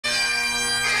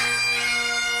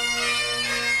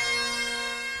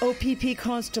OPP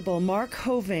Constable Marc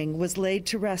Hovingh was laid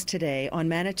to rest today on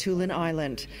Manitoulin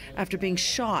Island after being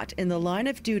shot in the line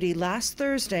of duty last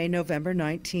Thursday, November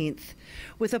 19th.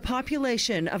 With a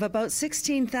population of about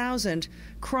 16,000,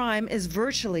 crime is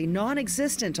virtually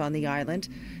non-existent on the island,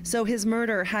 so his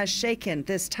murder has shaken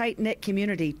this tight-knit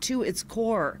community to its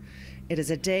core. It is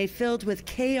a day filled with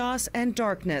chaos and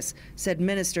darkness, said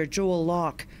Minister Joel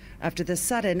Locke, after the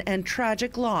sudden and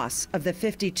tragic loss of the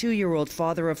 52-year-old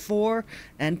father of four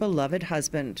and beloved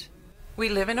husband. We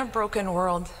live in a broken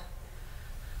world.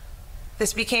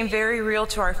 This became very real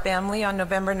to our family on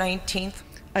November 19th.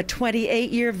 A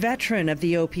 28-year veteran of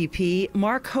the OPP,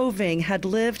 Marc Hovingh had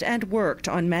lived and worked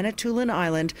on Manitoulin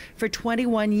Island for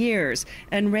 21 years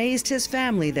and raised his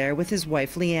family there with his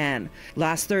wife Leanne.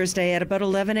 Last Thursday at about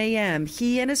 11 a.m.,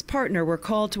 he and his partner were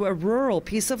called to a rural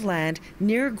piece of land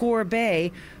near Gore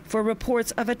Bay for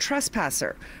reports of a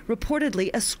trespasser, reportedly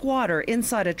a squatter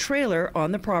inside a trailer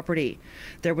on the property.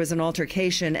 There was an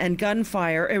altercation and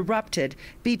gunfire erupted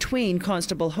between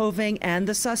Constable Hovingh and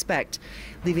the suspect,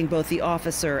 leaving both the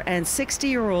officer and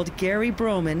 60-year-old Gary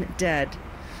Broman dead.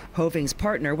 Hovingh's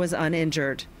partner was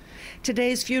uninjured.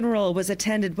 Today's funeral was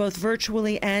attended both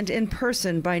virtually and in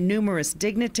person by numerous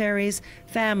dignitaries,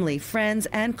 family, friends,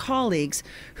 and colleagues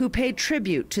who paid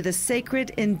tribute to the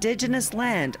sacred Indigenous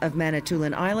land of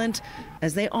Manitoulin Island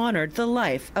as they honored the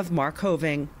life of Marc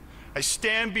Hovingh. I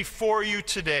stand before you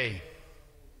today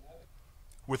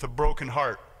with a broken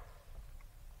heart,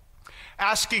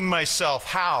 asking myself,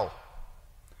 how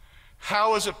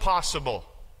is it possible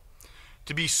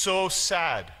to be so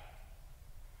sad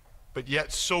but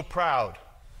yet so proud?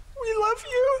 We love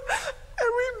you and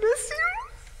we miss you.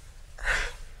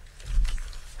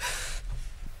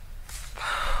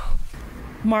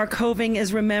 Marc Hovingh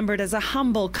is remembered as a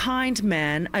humble, kind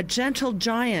man, a gentle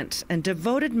giant and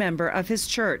devoted member of his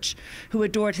church who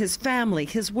adored his family,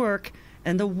 his work,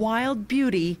 and the wild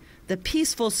beauty, the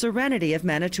peaceful serenity of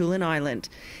Manitoulin Island.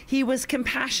 He was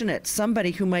compassionate, somebody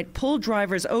who might pull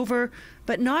drivers over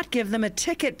but not give them a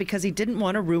ticket because he didn't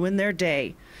want to ruin their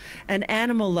day. An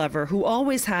animal lover who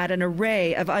always had an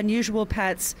array of unusual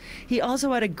pets, he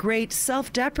also had a great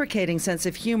self-deprecating sense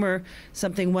of humor,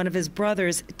 something one of his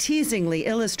brothers teasingly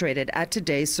illustrated at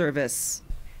today's service.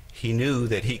 He knew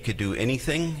that he could do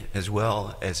anything as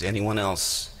well as anyone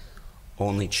else,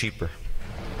 only cheaper.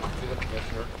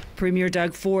 Premier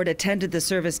Doug Ford attended the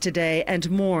service today and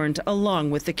mourned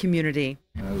along with the community.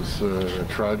 It was a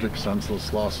tragic,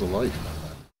 senseless loss of life.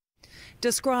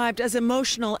 Described as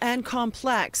emotional and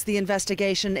complex, the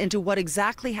investigation into what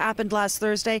exactly happened last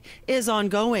Thursday is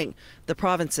ongoing. The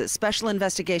province's Special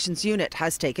Investigations Unit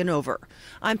has taken over.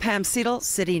 I'm Pam Seatle,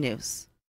 City News.